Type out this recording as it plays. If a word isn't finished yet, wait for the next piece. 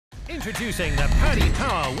Introducing the Paddy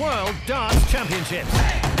Power World Darts Championships.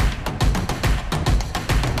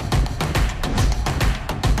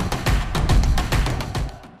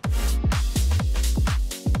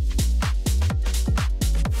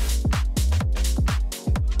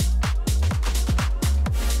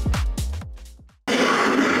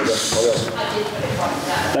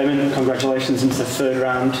 Damon, congratulations into the third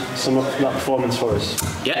round. Sum up that performance for us.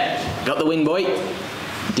 Yeah, got the win, boy.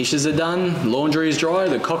 Dishes are done, laundry is dry,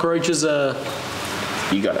 the cockroaches are...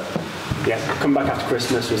 You got it. Yeah, come back after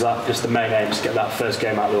Christmas, was that just the main aim, to get that first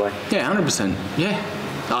game out of the way? Yeah, 100%, yeah.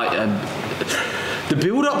 The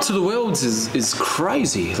build-up to the Worlds is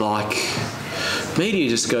crazy, like... Media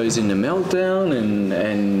just goes into meltdown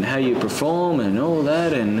and how you perform and all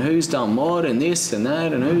that and who's done what and this and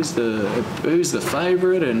that and who's the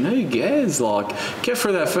favourite and who cares, like get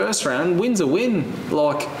through that first round, win's a win,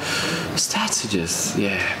 like stats are just,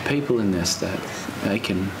 people in their stats, they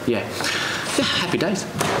can, happy days.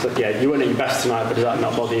 So, you weren't at your best tonight, but does that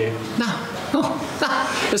not bother you? No.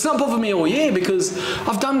 It's not bothered me all year because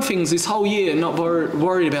I've done things this whole year not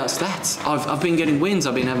worried about stats. I've been getting wins,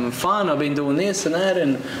 I've been having fun, I've been doing this and that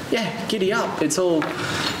and giddy up. It's all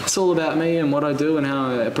about me and what I do and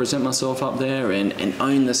how I present myself up there and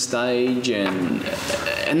own the stage and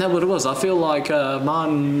that's what it was. I feel like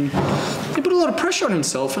Martin, he put a lot of pressure on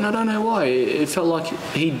himself and I don't know why. It felt like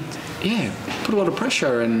he put a lot of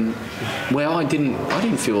pressure and where I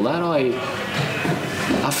didn't feel that.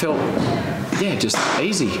 I felt just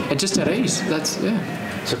easy, just at ease.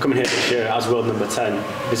 So coming here this year as world number 10,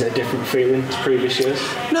 is it a different feeling to previous years?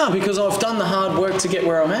 No, because I've done the hard work to get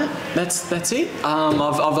where I'm at. That's it.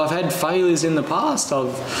 I've had failures in the past.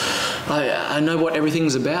 I know what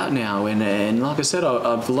everything's about now, and like I said,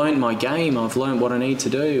 I've learned my game. I've learned what I need to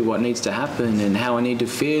do, what needs to happen, and how I need to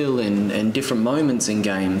feel in different moments in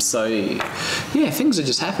games. So things are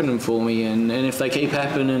just happening for me, and if they keep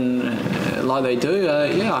happening like they do,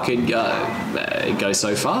 I could go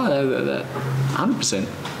so far. 100%.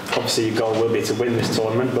 Obviously your goal will be to win this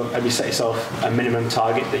tournament, but have you set yourself a minimum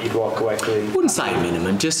target that you'd walk away clean? I wouldn't say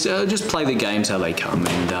minimum, just play the games how they come,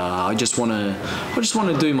 and I just want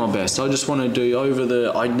to do my best. I just want to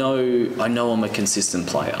do I know I'm a consistent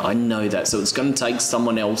player. I know that, so it's going to take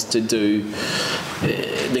someone else to do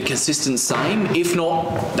the consistent same. If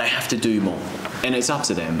not, they have to do more. And it's up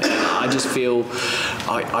to them. I just feel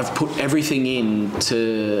I've put everything in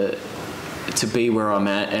to be where I'm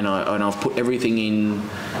at, and I've put everything in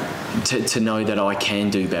to know that I can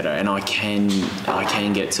do better and I can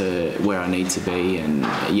get to where I need to be, and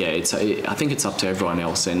I think it's up to everyone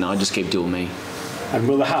else, and I just keep doing me. And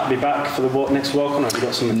will the hat be back for the next World Cup, or have you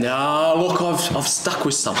got something? No, look, I've stuck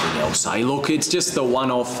with something else. Look, it's just the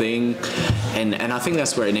one-off thing, and I think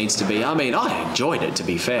that's where it needs to be. I mean, I enjoyed it, to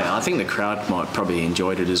be fair. I think the crowd might probably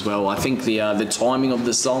enjoyed it as well. I think the timing of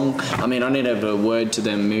the song. I mean, I need to have a word to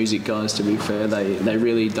them music guys. To be fair, they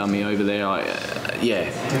really done me over there.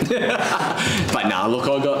 But no, look,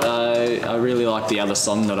 I really like the other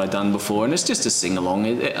song that I done before, and it's just a sing along.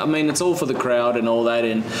 I mean, it's all for the crowd and all that,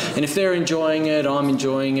 and if they're enjoying it, I'm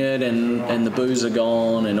enjoying it, and the booze are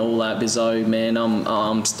gone and all that bizzo, man,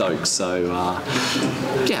 I'm stoked. So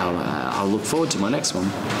I'll look forward to my next one.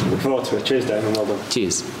 Look forward to it. Cheers, Damon. Well done.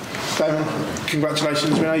 Cheers. Damon,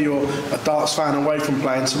 congratulations. We know you're a darts fan away from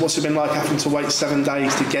playing, so what's it been like having to wait 7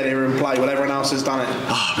 days to get here and play while everyone else has done it?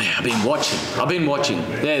 Oh man, I've been watching.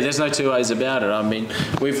 Yeah, there's no two ways about it. I mean,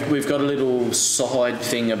 we've got a little side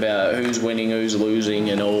thing about who's winning, who's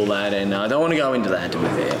losing and all that, and I don't want to go into that, to be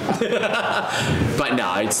fair. But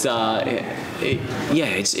no, it's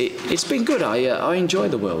been good. I enjoy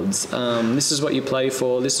the Worlds. This is what you play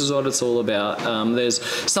for. This is what it's all about. There's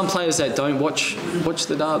some players that don't watch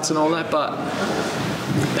the darts and all that, but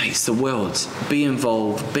it's the Worlds. Be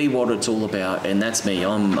involved, be what it's all about, and that's me.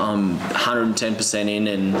 I'm 110% in,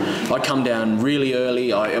 and I come down really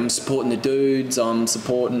early. I am supporting the dudes, I'm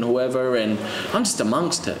supporting whoever, and I'm just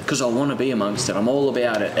amongst it because I want to be amongst it. I'm all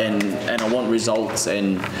about it, and I want results,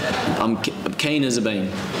 and I'm keen as a bean.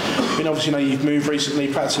 I mean, obviously, you've moved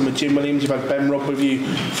recently, practicing with Jim Williams. You've had Ben Robb with you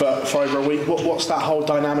for over a week. What's that whole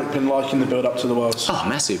dynamic been like in the build-up to the Worlds? Oh,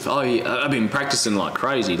 massive. I've been practicing like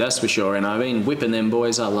crazy, that's for sure, and I've been whipping them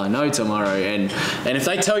boys up like no tomorrow, and if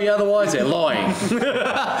they tell you otherwise, they're lying.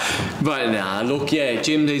 But nah, look,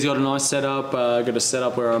 Jim, he's got a nice setup. Got a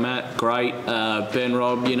setup where I'm at, great. Ben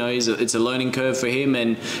Robb, it's a learning curve for him,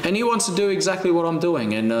 and he wants to do exactly what I'm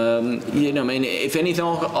doing, and I mean, if anything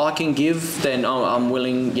I can give, then I'm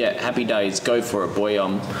willing. Happy days, go for it, boy.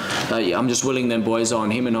 I'm just willing them boys on.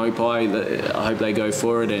 Him and Opie, I hope they go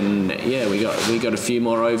for it, and we got a few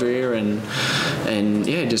more over here, and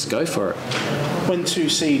just go for it. when two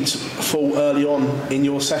seeds fall early on in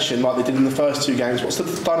your session, like they did in the first two games, what's the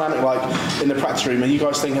dynamic like in the practice room? Are you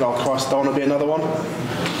guys thinking, oh Christ, don't want to be another one?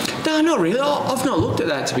 No, not really. I've not looked at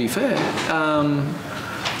that, to be fair.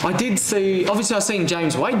 I did see. Obviously, I seen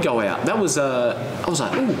James Wade go out. That was. I was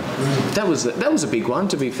like, ooh, that was a big one.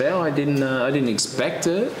 To be fair, I didn't expect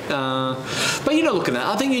it. But you're not looking at it.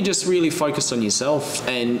 I think you just really focus on yourself,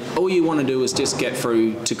 and all you want to do is just get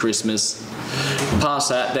through to Christmas. Past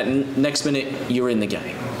that, next minute you're in the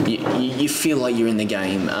game. You feel like you're in the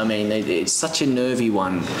game. I mean, it's such a nervy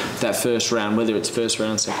one, that first round, whether it's first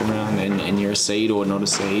round, second round, and you're a seed or not a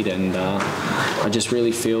seed. And I just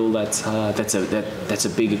really feel that's a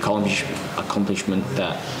big accomplishment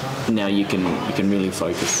that now you can really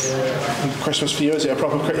focus. Christmas for you, is it a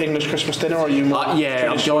proper English Christmas dinner, or are you more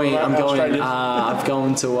yeah, I'm going. I've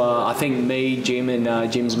gone to. I think me, Jim,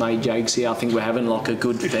 and Jim's mate Jake's here. I think we're having like a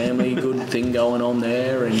good family, good thing going on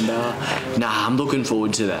there, and I'm looking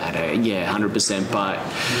forward to that. Yeah, 100%. But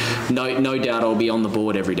no doubt I'll be on the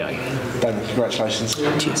board every day. Damon, congratulations.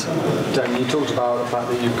 Cheers. Damon, you talked about the fact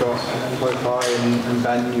that you've got Hopi and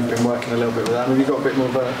Ben. You've been working a little bit with them. Have you got a bit more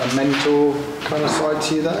of a mentor kind of side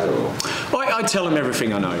to you there? Or? I tell them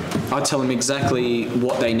everything I know. I tell them exactly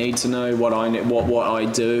what they need to know, what I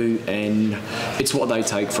do, and it's what they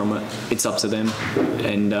take from it. It's up to them,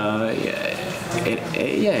 and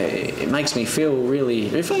it makes me feel really.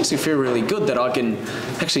 It makes me feel really good that I can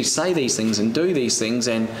actually say these things and do these things,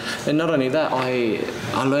 and not only that, I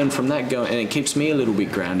learn from that, and it keeps me a little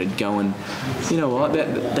bit grounded. Going, you know what?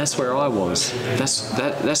 That's where I was.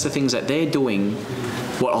 That's the things that they're doing.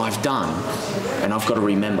 What I've done, and I've got to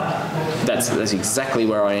remember. That's exactly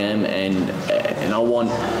where I am, and I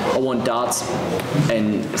want darts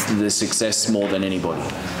and the success more than anybody.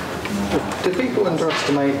 Do people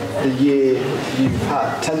underestimate the year you've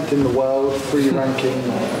had? 10th in the world, free ranking,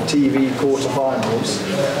 TV quarterfinals.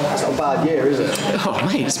 That's not a bad year, is it? Oh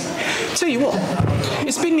mate, tell you what,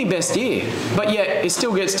 it's been my best year, but yet it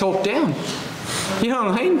still gets talked down. You know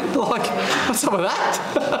what I mean? Like, what's up with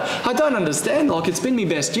that? I don't understand. Like, it's been my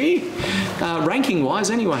best year,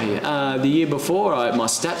 ranking-wise anyway. The year before, my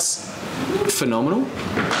stats, phenomenal.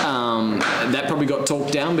 That probably got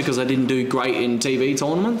talked down because I didn't do great in TV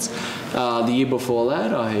tournaments. The year before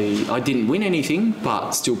that, I didn't win anything,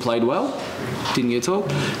 but still played well. Didn't get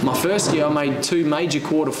talked. My first year, I made 2 major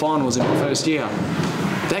quarterfinals in my first year.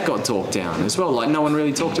 That got talked down as well. Like, no one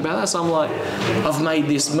really talked about that. So I'm like, I've made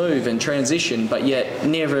this move and transition, but yet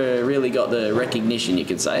never really got the recognition, you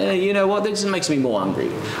could say. Hey, you know what? That just makes me more hungry.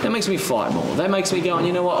 That makes me fight more. That makes me go,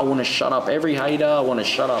 you know what? I want to shut up every hater. I want to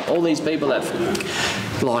shut up all these people that,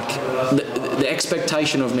 like, the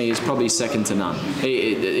expectation of me is probably second to none.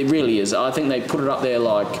 It really is. I think they put it up there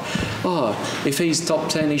like, oh, if he's top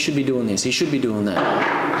 10, he should be doing this. He should be doing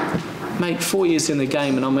that. Mate, 4 years in the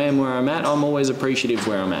game and I am where I'm at. I'm always appreciative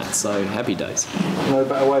where I'm at. So happy days. No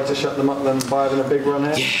better way to shut them up than by having a big run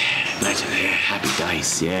here? Yeah, imagine, yeah, happy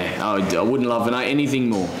days, yeah. I wouldn't love anything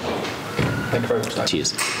more. Thank you very much.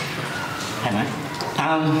 Cheers. Hey mate.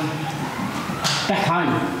 Back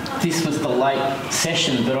home, this was the late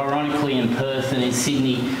session, but ironically in Perth and in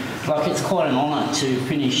Sydney, like, it's quite an honour to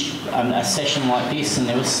finish a session like this, and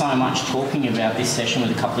there was so much talking about this session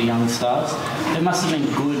with a couple of young stars. It must have been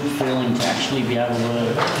a good feeling to actually be able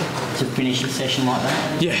to finish a session like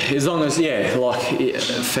that. Yeah, as long as,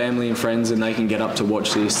 family and friends, and they can get up to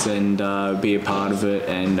watch this and be a part of it.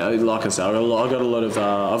 And like I said, I've got a lot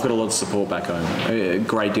of support back home, a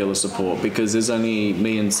great deal of support, because there's only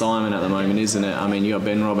me and Simon at the moment, isn't it? I mean, you got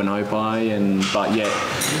Ben, Rob and Hopi, but yet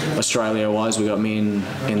Australia-wise, we got me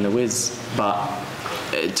in the Wiz. But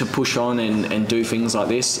to push on and do things like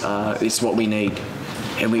this, it's what we need.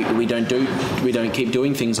 And we don't keep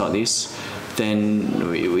doing things like this, then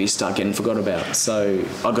we start getting forgot about. So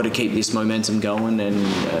I've got to keep this momentum going, and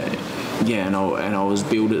I'll always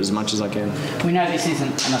build it as much as I can. We know this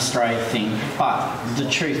isn't an Australia thing, but the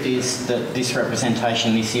truth is that this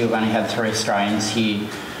representation this year, we've only had 3 Australians here,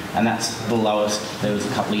 and that's the lowest. There was a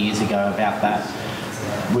couple of years ago about that.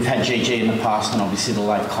 We've had GG in the past, and obviously the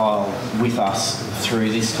late Kyle with us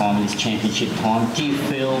through this time, this championship time. Do you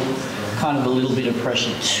feel kind of a little bit of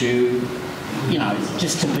pressure to,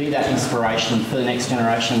 just to be that inspiration for the next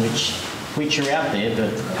generation, which are out there,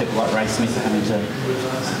 but people like Ray Smith are having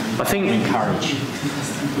to encourage?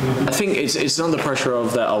 I think it's not the pressure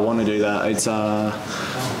of that I want to do that. It's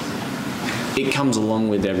it comes along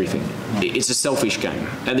with everything. It's a selfish game.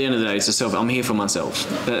 At the end of the day, I'm here for myself.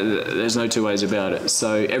 There's no two ways about it.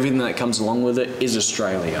 So everything that comes along with it is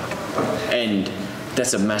Australia, and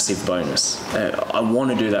that's a massive bonus. I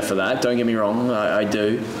want to do that for that. Don't get me wrong, I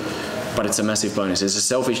do. but it's a massive bonus. It's a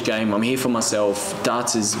selfish game. I'm here for myself.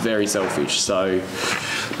 Darts is very selfish, so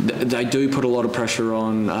they do put a lot of pressure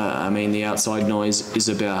on. I mean, the outside noise is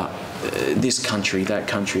about this country, that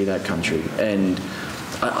country, that country, and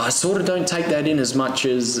I sort of don't take that in as much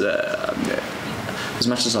as I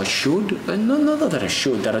should. And not that I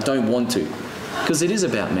should, that I don't want to. Because it is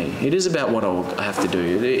about me. It is about what I have to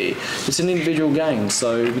do. It's an individual game.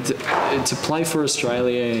 So to play for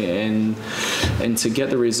Australia and to get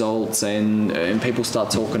the results and people start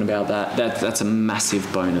talking about that's a massive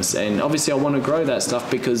bonus. And obviously I want to grow that stuff,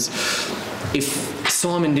 because if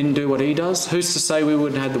Simon didn't do what he does, who's to say we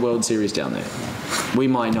wouldn't have had the World Series down there? We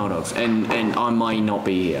might not have, and I may not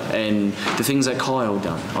be here. And the things that Kyle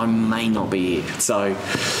done, I may not be here. So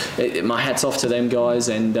my hat's off to them guys,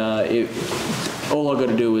 and all I've got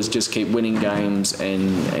to do is just keep winning games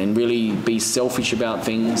and really be selfish about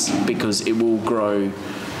things, because it will grow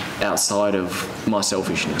outside of my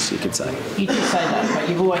selfishness, you could say. You did say that, but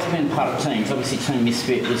you've always been part of teams. Obviously, Team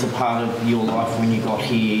Misfit was a part of your life when you got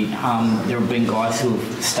here. There have been guys who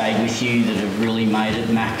have stayed with you that have really made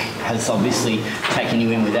it. Mac has obviously taken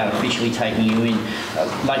you in without officially taking you in.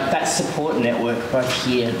 Like, that support network, both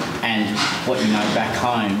here and what you know back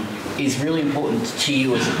home, is really important to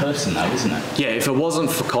you as a person, though, isn't it? Yeah, if it wasn't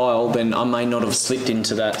for Kyle, then I may not have slipped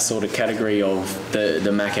into that sort of category of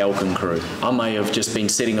the Mac Elkin crew. I may have just been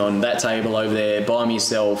sitting on that table over there by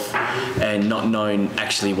myself and not known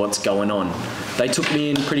actually what's going on. They took me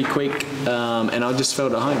in pretty quick, and I just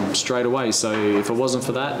felt at home straight away. So if it wasn't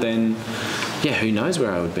for that, then yeah, who knows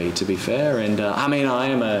where I would be, to be fair. And I mean, I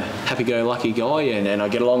am a happy-go-lucky guy, and I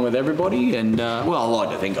get along with everybody, and well, I like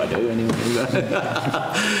to think I do anyway.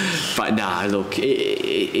 But nah, look,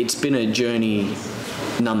 it's been a journey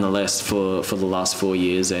nonetheless for the last 4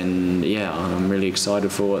 years, and yeah, I'm really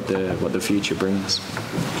excited for what the future brings.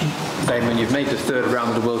 Damon, you've made the third round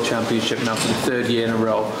of the World Championship now for the third year in a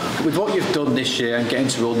row. With what you've done this year and getting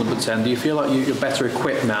to rule number 10, do you feel like you're better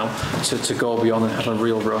equipped now to go beyond and have a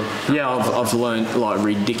real run? Yeah, I've learned like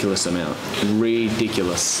ridiculous amount,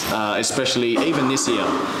 especially even this year.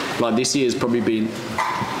 Like, this year has probably been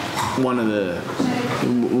one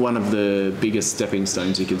of the biggest stepping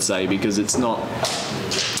stones, you could say, because it's not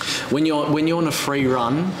when you're on a free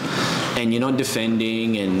run and you're not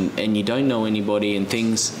defending and you don't know anybody and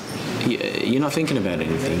things, you're not thinking about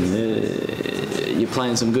anything. You're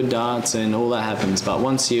playing some good darts and all that happens, but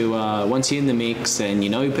once you're in the mix and you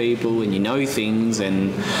know people and you know things,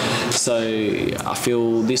 and so I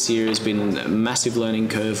feel this year has been a massive learning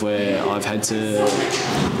curve where I've had to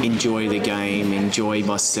enjoy the game, enjoy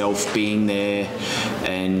myself being there,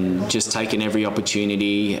 and just taking every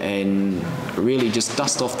opportunity and really just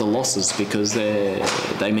dust off the losses, because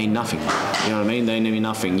they mean nothing. You know what I mean? They mean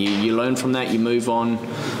nothing. You learn from that, you move on.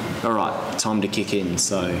 All right, time to kick in.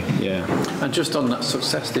 So yeah. And just on that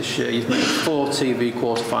success this year, you've made 4 TV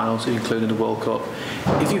quarterfinals, including the World Cup.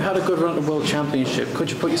 If you had a good run at the World Championship,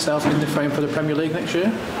 could you put yourself in the frame for the Premier League next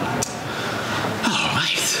year? Oh,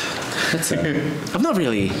 mate. I'm not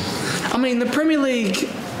really. I mean, the Premier League.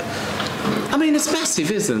 I mean, it's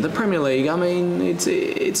massive, isn't it? The Premier League. I mean,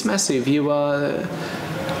 it's massive. You are.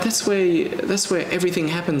 That's where everything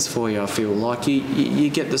happens for you. I feel like you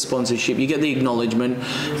get the sponsorship, you get the acknowledgement,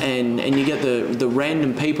 and you get the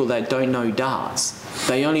random people that don't know darts.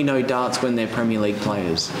 They only know darts when they're Premier League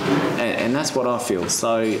players, and that's what I feel.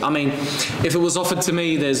 So I mean, if it was offered to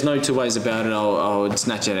me, there's no two ways about it. I would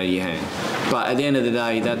snatch it out of your hand. But at the end of the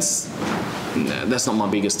day, that's not my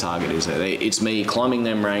biggest target, is it? It's me climbing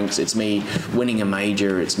them ranks, it's me winning a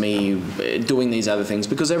major, it's me doing these other things,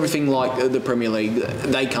 because everything like the Premier League,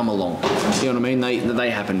 they come along. You know what I mean? They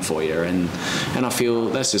happen for you, and I feel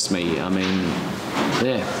that's just me. I mean,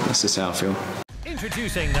 yeah, that's just how I feel.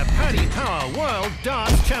 Introducing the Paddy Power World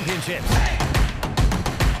Darts Championships.